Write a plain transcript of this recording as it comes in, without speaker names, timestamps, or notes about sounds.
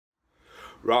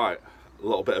Right, a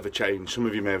little bit of a change. Some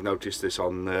of you may have noticed this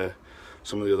on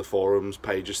some of the other forums,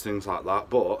 pages, things like that,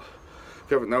 but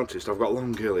if you haven't noticed, I've got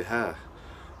long curly hair.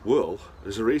 Well,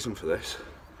 there's a reason for this.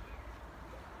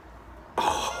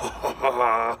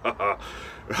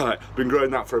 Right, been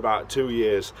growing that for about 2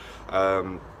 years.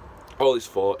 All it's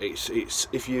for, it's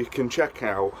if you can check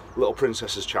out Little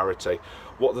Princess's charity,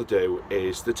 what they do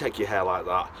is they take your hair like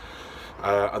that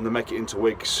and they make it into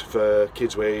wigs for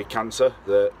kids with cancer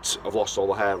that have lost all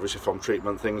the hair, obviously from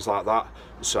treatment, things like that.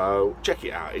 So check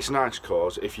it out, it's a nice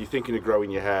cause. If you're thinking of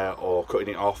growing your hair or cutting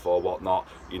it off or whatnot,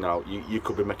 you know, you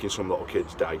could be making some little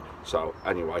kid's day. So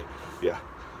anyway, yeah,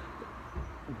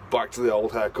 back to the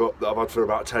old haircut that I've had for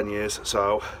about 10 years.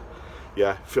 So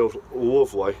yeah, feels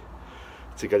lovely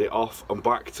to get it off and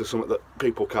back to something that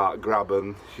people can't grab,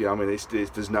 and you know, I mean,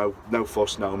 there's no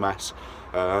fuss, no mess.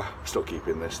 Still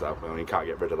keeping this though, I mean, you can't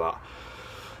get rid of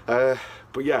that.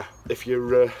 But yeah, if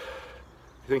you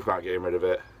think about getting rid of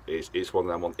it, it's one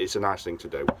of them. It's a nice thing to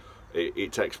do.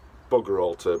 It takes bugger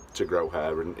all to grow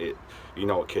hair, and you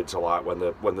know what kids are like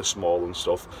when they're small and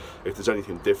stuff. If there's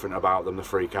anything different about them, they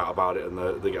freak out about it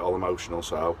and they get all emotional.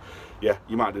 So yeah,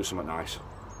 you might do something nice.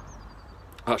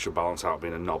 That should balance out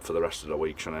being a knob for the rest of the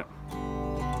week, shouldn't it?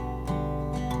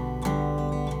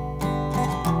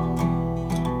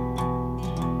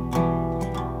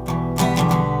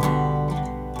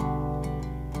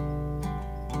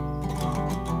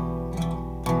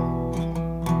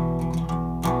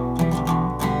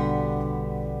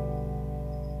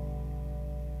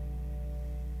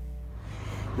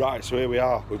 Right, so here we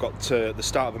are. We've got the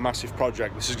start of a massive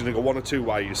project. This is going to go one or two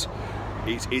ways.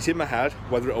 It's in my head.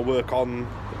 Whether it'll work on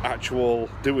actual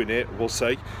doing it, we'll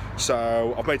see.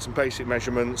 So I've made some basic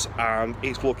measurements and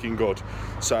it's looking good.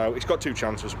 So it's got two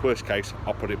chances. Worst case,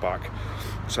 I'll put it back.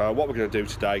 So what we're going to do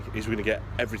today is we're going to get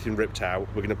everything ripped out.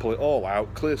 We're going to pull it all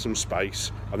out, clear some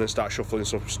space, and then start shuffling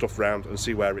some stuff around and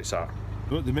see where it's at.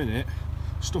 But at the minute,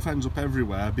 stuff ends up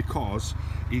everywhere because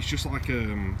it's just like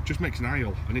just makes an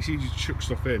aisle, and it's easy to chuck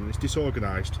stuff in. It's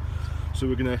disorganised. So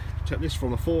we're going to take this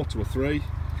from a 4 to a 3.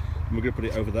 And we're going to put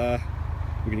it over there.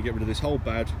 We're going to get rid of this whole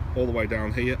bed all the way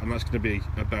down here, and that's going to be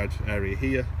a bed area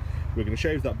here. We're going to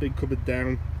shave that big cupboard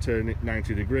down, turn it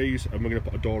 90 degrees, and we're going to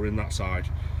put a door in that side.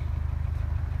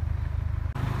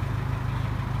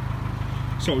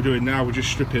 So what we're doing now, we're just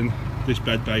stripping this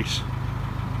bed base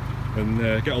and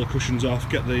get all the cushions off,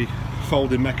 get the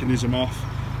folding mechanism off,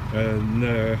 and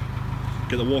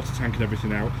get the water tank and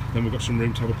everything out. Then we've got some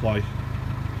room to have a play.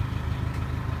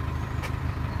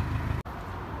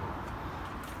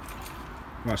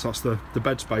 Right, so that's the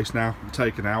bed space now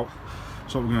taken out.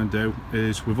 So what we're going to do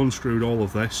is we've unscrewed all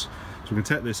of this. So we're going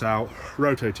to take this out,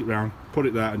 rotate it round, put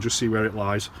it there and just see where it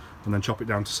lies, and then chop it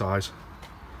down to size.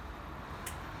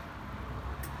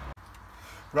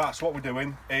 Right, so what we're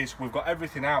doing is we've got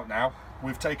everything out now.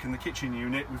 We've taken the kitchen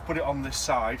unit, we've put it on this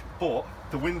side, but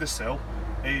the windowsill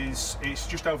it's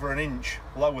just over 1 inch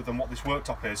lower than what this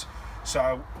worktop is.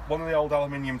 So one of the old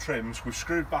aluminium trims we've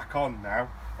screwed back on now,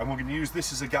 and we're going to use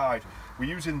this as a guide. We're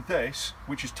using this,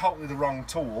 which is totally the wrong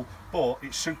tool, but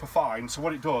it's super fine. So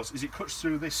what it does is it cuts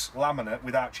through this laminate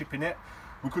without chipping it.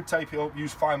 We could tape it up,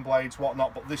 use fine blades,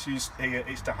 whatnot, but this is here,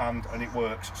 it's to hand, and it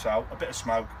works. So a bit of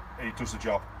smoke, it does the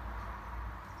job.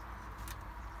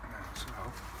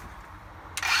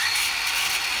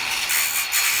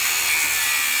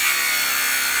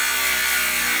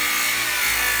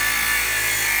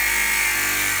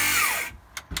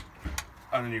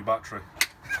 And a new battery.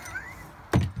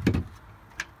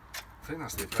 I think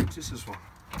that's the apprentice's one.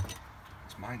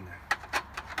 It's mine now.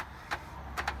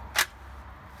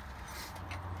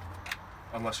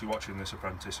 Unless you're watching this,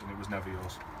 Apprentice, and it was never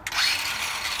yours.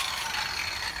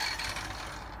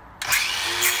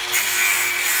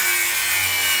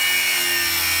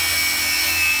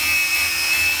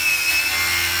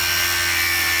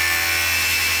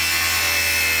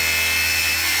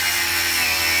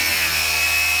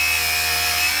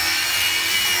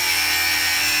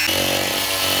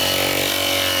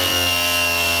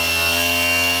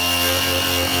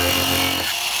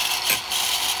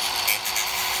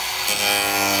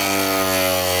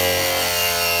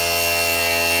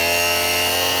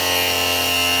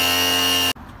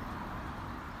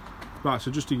 Right,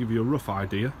 so just to give you a rough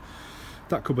idea,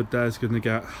 that cupboard there is going to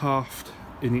get halved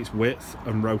in its width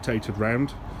and rotated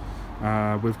round.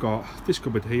 We've got this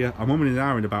cupboard here. I'm umming and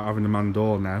ahhing about having a man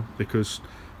door now because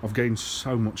I've gained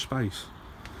so much space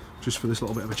just for this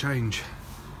little bit of a change.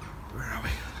 Where are we?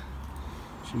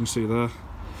 So you can see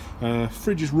there.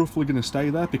 Fridge is roughly going to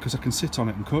stay there because I can sit on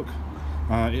it and cook.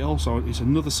 It's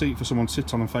another seat for someone to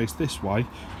sit on and face this way,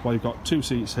 while you've got 2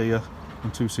 seats here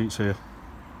and 2 seats here.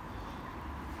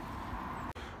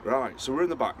 Right, so we're in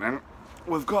the back now.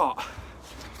 We've got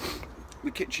the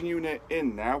kitchen unit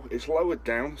in now. It's lowered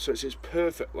down, so it sits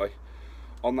perfectly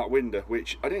on that window,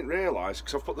 which I didn't realise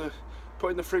because I've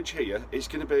put in the fridge here. It's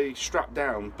going to be strapped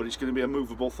down, but it's going to be a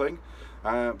movable thing.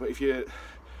 But if you,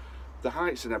 the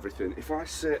heights and everything, if I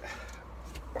sit,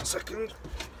 1 second,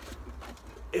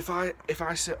 if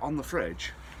I sit on the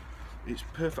fridge, it's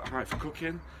perfect height for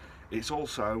cooking. It's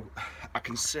also, I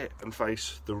can sit and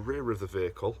face the rear of the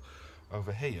vehicle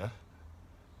over here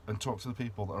and talk to the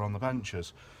people that are on the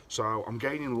benches. So I'm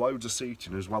gaining loads of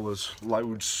seating as well as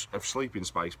loads of sleeping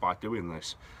space by doing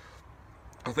this.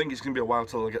 I think it's going to be a while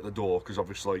till I get the door, because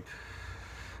obviously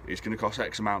it's going to cost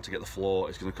X amount to get the floor,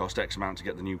 it's going to cost X amount to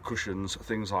get the new cushions,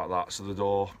 things like that. So the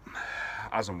door,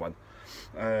 as and when.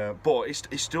 But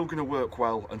it's still going to work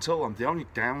well until then. The only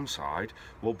downside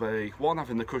will be, one,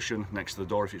 having the cushion next to the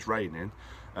door if it's raining,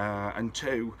 and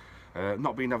two,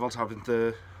 not being able to have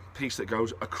the piece that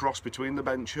goes across between the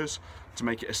benches to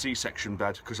make it a C-section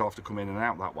bed, because I'll have to come in and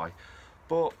out that way.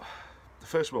 But the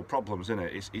first world problems, isn't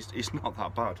it? It's not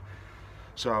that bad.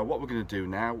 So what we're going to do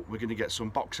now, we're going to get some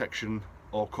box section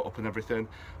all cut up and everything,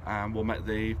 and we'll make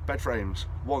the bed frames.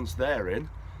 Once they're in,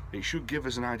 it should give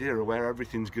us an idea of where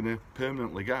everything's going to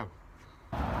permanently go.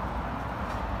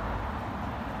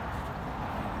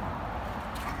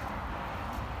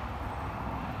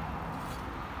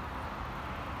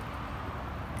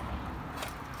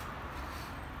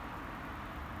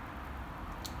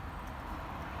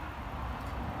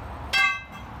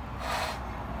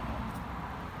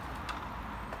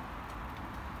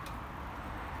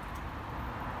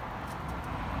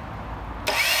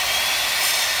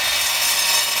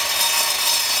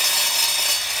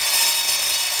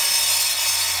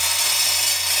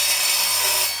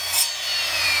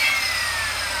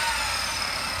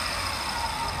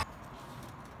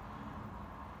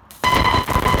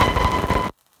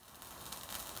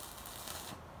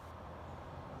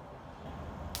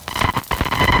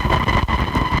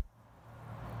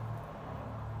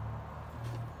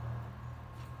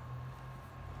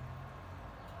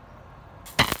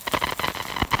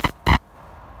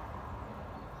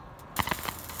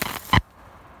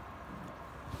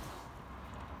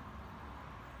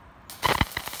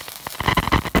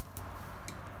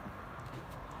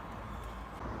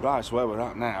 Right, so where we're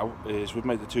at now is we've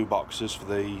made the two boxes for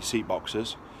the seat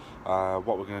boxes.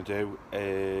 What we're going to do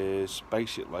is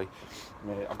basically,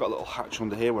 I've got a little hatch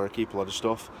under here where I keep a lot of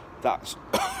stuff. That's,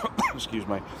 excuse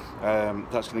me,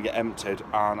 that's going to get emptied,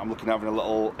 and I'm looking at having a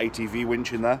little ATV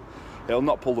winch in there. It'll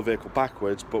not pull the vehicle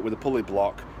backwards, but with a pulley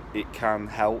block it can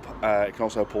help. It can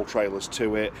also pull trailers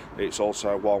to it. It's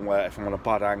also one where if I'm on a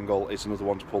bad angle, it's another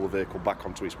one to pull the vehicle back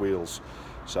onto its wheels.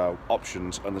 So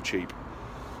options, and they're cheap.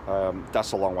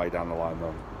 That's a long way down the line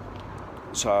though.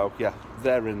 So yeah,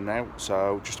 they're in now,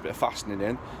 so just a bit of fastening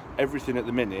in. Everything at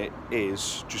the minute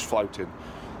is just floating,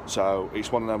 so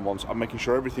it's one of them ones. I'm making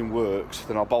sure everything works,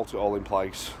 then I'll bolt it all in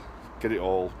place, get it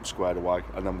all squared away,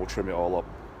 and then we'll trim it all up.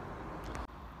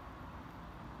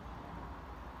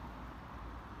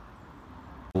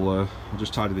 I'll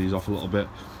just tidy these off a little bit.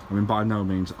 I mean, by no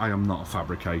means, I am not a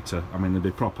fabricator. I mean, there'd be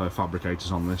proper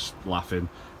fabricators on this laughing,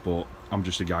 but I'm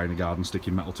just a guy in a garden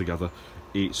sticking metal together.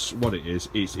 It's what it is.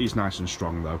 It's nice and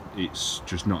strong though. It's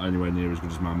just not anywhere near as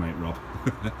good as my mate Rob.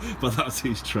 But that's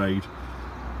his trade.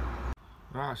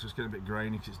 Right, so it's getting a bit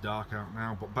grainy because it's dark out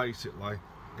now, but basically,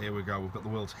 here we go. We've got the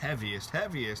world's heaviest,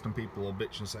 and people will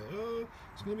bitch and say, oh,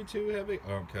 it's going to be too heavy. I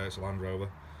don't care, it's a Land Rover.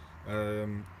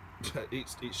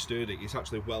 It's sturdy. It's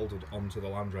actually welded onto the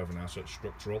Land Rover now, so it's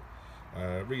structural.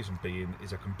 Reason being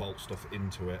is I can bolt stuff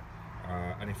into it,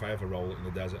 and if I ever roll it in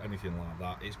the desert, anything like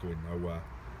that, it's going nowhere.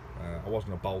 I was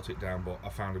going to bolt it down, but I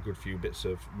found a good few bits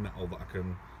of metal that I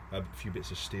can, a few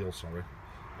bits of steel, sorry,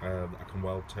 that I can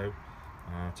weld to.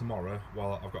 Tomorrow,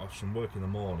 while I've got some work in the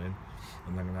morning,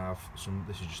 and then I'm going to have some,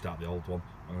 this is just out the old one,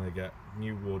 I'm going to get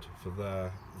new wood for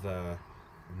there,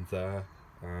 and there.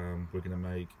 We're going to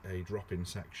make a drop-in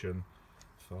section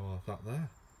for that there,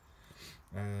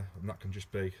 and that can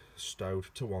just be stowed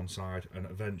to one side, and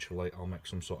eventually I'll make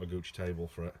some sort of Gucci table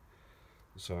for it.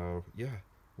 So yeah,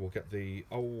 we'll get the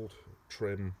old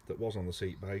trim that was on the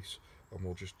seat base, and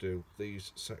we'll just do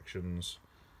these sections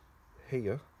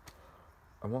here,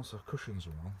 and once the cushions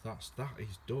are on, that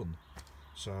is done.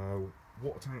 So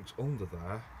water tank's under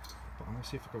there, but I'm going to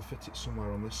see if I can fit it somewhere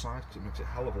on this side, because it makes it a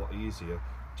hell of a lot easier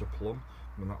to plumb.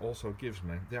 And that also gives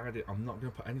me the idea I'm not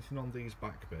going to put anything on these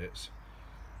back bits.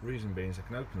 Reason being is I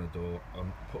can open the door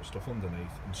and put stuff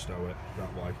underneath and stow it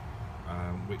that way,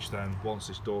 which then, once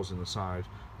this door's in the side,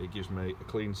 it gives me a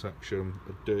clean section,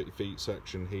 a dirty feet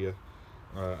section here,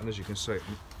 and as you can see,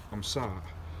 I'm sat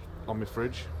on my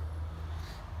fridge,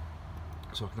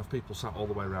 so I can have people sat all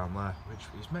the way around there,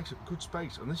 which makes it good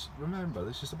space. And this, remember,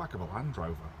 this is the back of a Land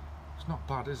Rover. It's not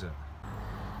bad, is it?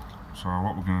 So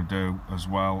what we're going to do as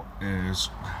well is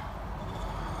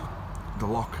the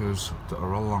lockers that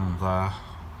are along there,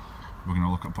 we're going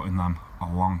to look at putting them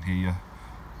along here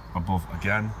above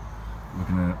again. We're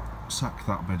going to sack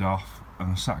that bit off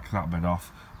and sack that bit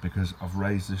off, because I've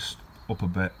raised this up a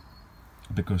bit,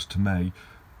 because to me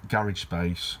garage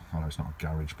space, well, it's not a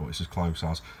garage but it's as close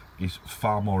as, is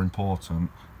far more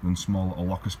important than small little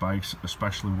locker space,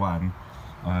 especially when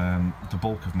the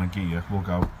bulk of my gear will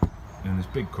go in this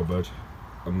big cupboard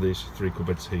and these 3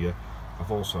 cupboards here.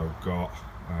 I've also got,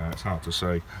 it's hard to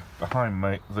see, behind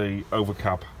me the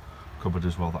overcab cupboard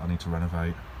as well that I need to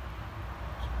renovate.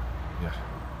 Yeah.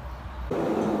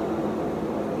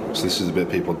 So this is the bit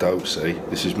people don't see.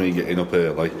 This is me getting up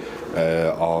early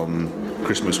on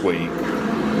Christmas week,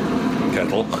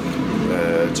 kettle,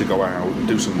 to go out and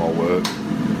do some more work,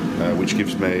 which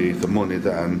gives me the money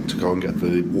then to go and get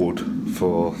the wood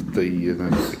for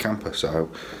the camper. So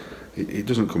it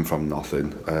doesn't come from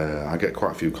nothing. I get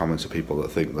quite a few comments of people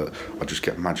that think that I just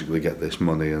magically get this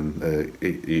money and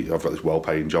I've got this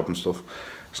well-paying job and stuff.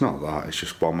 It's not that. It's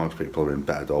just while most people are in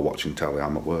bed or watching telly,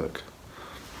 I'm at work.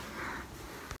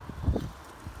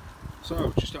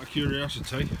 So, just out of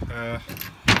curiosity,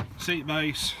 seat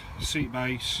base,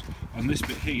 and this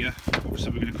bit here,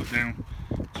 obviously we're going to cut down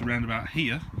to around about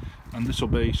here, and this will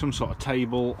be some sort of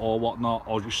table or whatnot,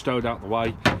 or just stowed out the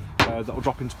way, that will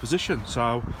drop into position.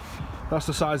 So that's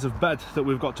the size of bed that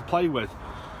we've got to play with.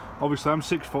 Obviously I'm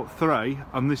 6'3",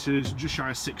 and this is just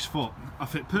shy of 6 foot. I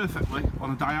fit perfectly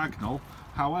on a diagonal.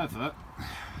 However,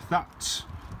 that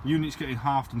unit's getting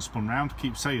halved and spun round,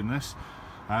 keep saying this,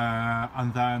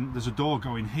 and then there's a door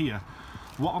going here.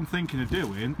 What I'm thinking of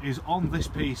doing is on this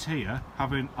piece here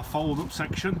having a fold up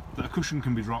section that a cushion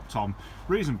can be dropped on.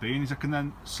 Reason being is I can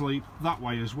then sleep that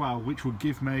way as well, which would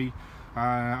give me,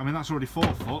 I mean that's already 4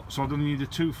 foot, so I'd only need a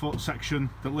 2 foot section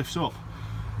that lifts up.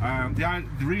 The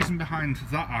reason behind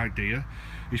that idea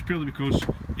is purely because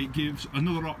it gives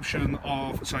another option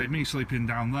of, say, me sleeping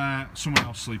down there, someone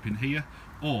else sleeping here,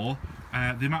 or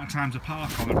the amount of times I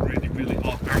park on a really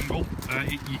odd angle,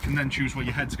 you can then choose where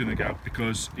your head's going to go,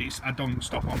 because I don't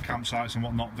stop on campsites and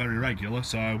whatnot very regular,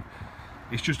 so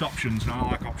it's just options, and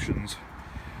I like options.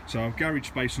 So garage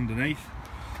space underneath,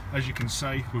 as you can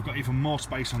see, we've got even more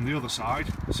space on the other side,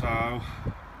 so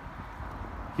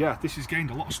yeah, this has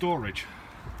gained a lot of storage.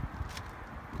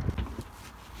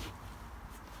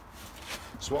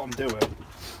 So what I'm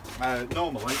doing,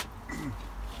 normally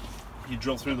you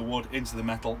drill through the wood into the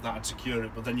metal, that'd secure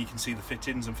it, but then you can see the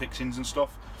fittings and fixings and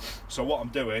stuff. So what I'm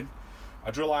doing,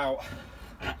 I drill out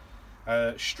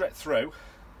straight through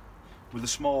with a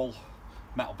small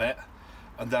metal bit,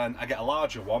 and then I get a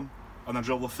larger one and I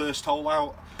drill the first hole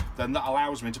out. Then that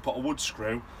allows me to put a wood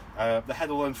screw, the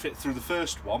head will then fit through the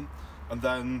first one, and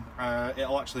then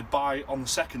it'll actually bite on the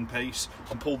second piece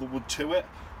and pull the wood to it.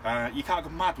 You can't go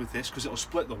mad with this because it'll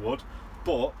split the wood,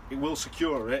 but it will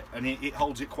secure it, and it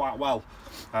holds it quite well.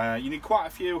 You need quite a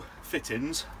few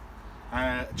fittings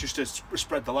just to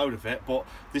spread the load of it, but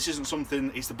this isn't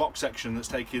something, it's the box section that's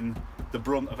taking the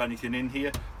brunt of anything in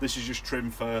here. This is just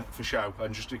trim for show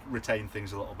and just to retain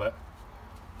things a little bit.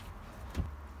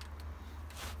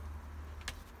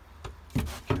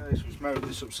 Okay, so we've mounted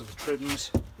this up so the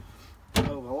trims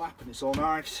overlap and it's all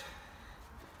nice.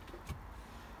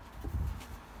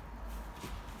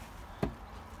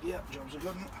 Yep, job's a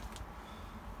good one.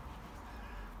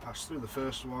 Pass through the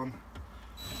first one.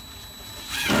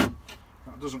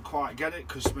 That doesn't quite get it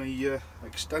because my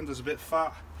extender's a bit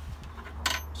fat,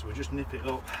 so we just nip it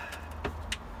up.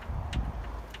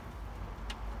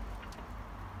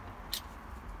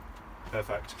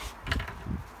 Perfect.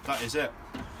 That is it.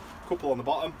 Couple on the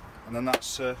bottom, and then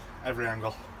that's every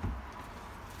angle.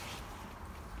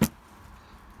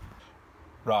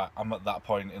 Right, I'm at that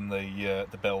point in the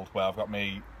build where I've got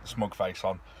my smug face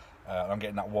on, and I'm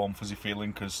getting that warm fuzzy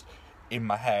feeling because in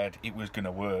my head it was going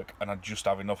to work and I'd just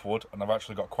have enough wood, and I've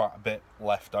actually got quite a bit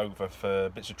left over for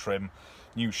bits of trim,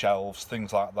 new shelves,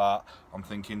 things like that. I'm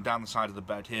thinking down the side of the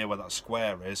bed here where that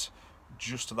square is,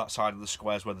 just to that side of the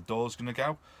square is where the door's going to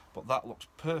go, but that looks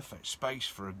perfect space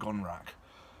for a gun rack,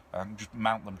 and just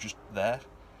mount them just there.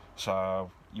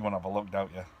 So you want to have a look,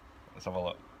 don't you? Let's have a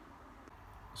look.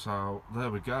 So there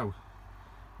we go,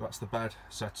 that's the bed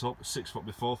set up, 6 foot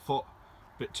by 4 foot,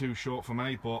 bit too short for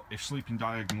me, but if sleeping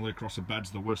diagonally across a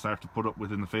bed's the worst I have to put up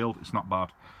with in the field, it's not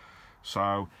bad.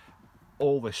 So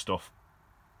all this stuff,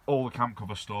 all the camp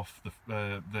cover stuff,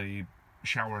 the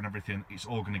shower and everything, it's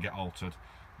all going to get altered,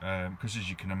 because as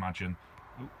you can imagine,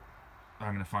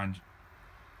 I'm going to find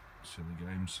silly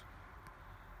games.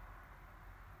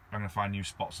 I'm going to find new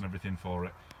spots and everything for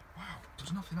it. Wow,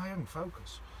 there's nothing I haven't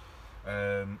focus.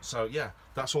 So yeah,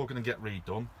 that's all going to get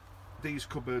redone. These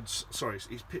cupboards, sorry,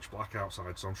 it's pitch black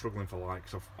outside, so I'm struggling for light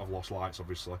because I've lost lights,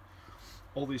 obviously.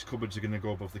 All these cupboards are going to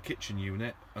go above the kitchen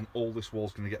unit, and all this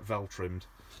wall's going to get vel trimmed.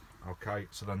 Okay,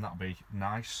 so then that'll be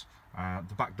nice.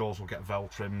 The back doors will get vel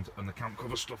trimmed, and the camp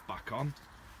cover stuff back on.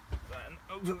 Then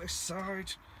over this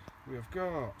side, we have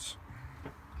got.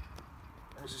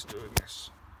 What's this doing? This.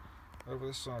 Over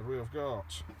this side, we have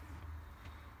got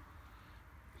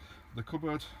the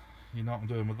cupboard. You know what I'm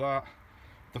doing with that.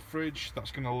 The fridge,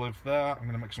 that's going to live there. I'm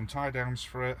going to make some tie downs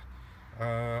for it,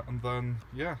 and then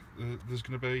yeah, there's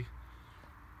going to be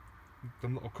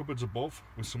them little cupboards above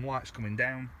with some lights coming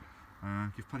down.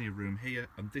 Give plenty of room here,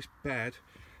 and this bed,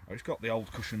 it's got the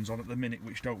old cushions on at the minute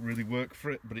which don't really work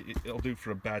for it, but it'll do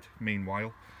for a bed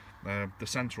meanwhile. The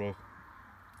centre will,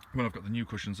 when I've got the new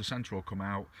cushions, the centre will come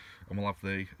out and we'll have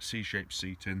the C-shaped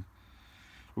seating.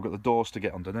 We've got the doors to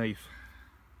get underneath.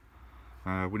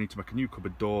 We need to make a new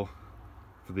cupboard door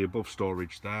for the above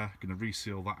storage there. Going to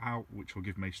reseal that out, which will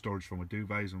give me storage for my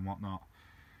duvets and whatnot.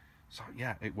 So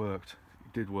yeah, it worked.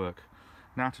 It did work.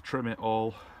 Now to trim it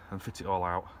all and fit it all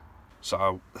out.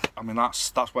 So I mean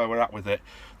that's where we're at with it.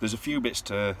 There's a few bits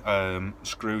to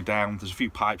screw down. There's a few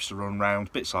pipes to run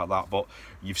round, bits like that. But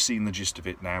you've seen the gist of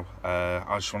it now.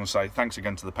 I just want to say thanks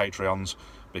again to the Patreons,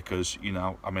 because you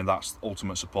know, I mean, that's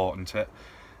ultimate support, isn't it?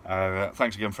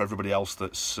 Thanks again for everybody else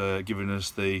that's giving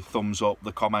us the thumbs up,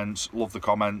 the comments. Love the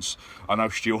comments. I know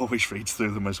Stu always reads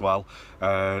through them as well.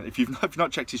 If you've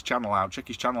not checked his channel out, check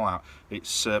his channel out.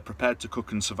 It's Prepared to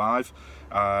Cook and Survive.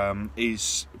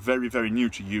 He's very, very new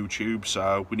to YouTube,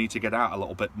 so we need to get out a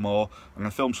little bit more. I'm going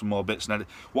to film some more bits and edit.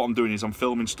 What I'm doing is I'm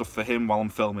filming stuff for him while I'm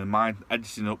filming mine,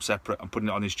 editing it up separate and putting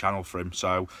it on his channel for him.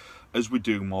 So as we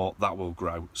do more, that will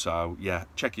grow. So yeah,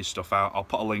 check his stuff out. I'll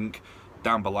put a link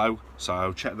down below,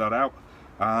 so check that out,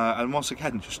 and once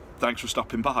again, just thanks for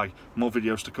stopping by. More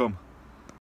videos to come.